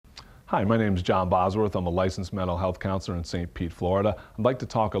Hi, my name is John Bosworth. I'm a licensed mental health counselor in St. Pete, Florida. I'd like to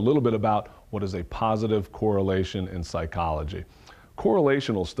talk a little bit about what is a positive correlation in psychology.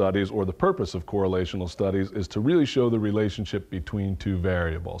 Correlational studies, or the purpose of correlational studies, is to really show the relationship between two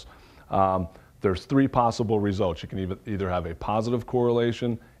variables. There's three possible results. You can either have a positive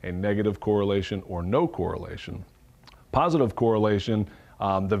correlation, a negative correlation, or no correlation. Positive correlation,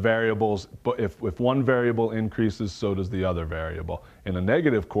 the variables, if one variable increases, so does the other variable. In a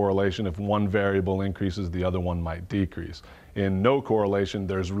negative correlation, if one variable increases, the other one might decrease. In no correlation,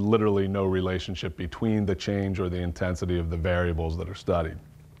 there's literally no relationship between the change or the intensity of the variables that are studied.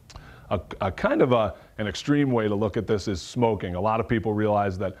 A kind of an extreme way to look at this is smoking. A lot of people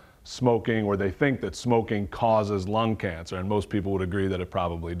realize that smoking, or they think that smoking causes lung cancer, and most people would agree that it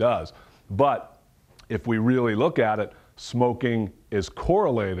probably does. But if we really look at it, smoking is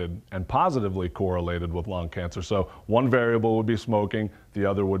correlated and positively correlated with lung cancer. So one variable would be smoking, the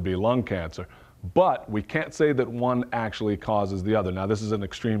other would be lung cancer. But we can't say that one actually causes the other. Now, this is an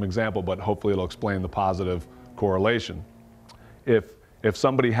extreme example, but hopefully it'll explain the positive correlation. If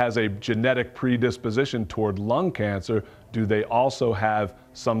somebody has a genetic predisposition toward lung cancer, do they also have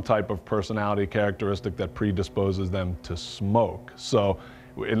some type of personality characteristic that predisposes them to smoke? So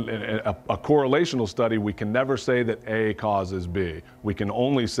in a correlational study, we can never say that A causes B. We can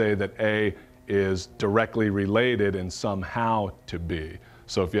only say that A is directly related and somehow to B.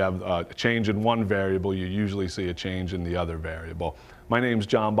 So if you have a change in one variable, you usually see a change in the other variable. My name's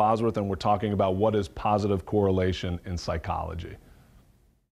John Bosworth, and we're talking about what is positive correlation in psychology.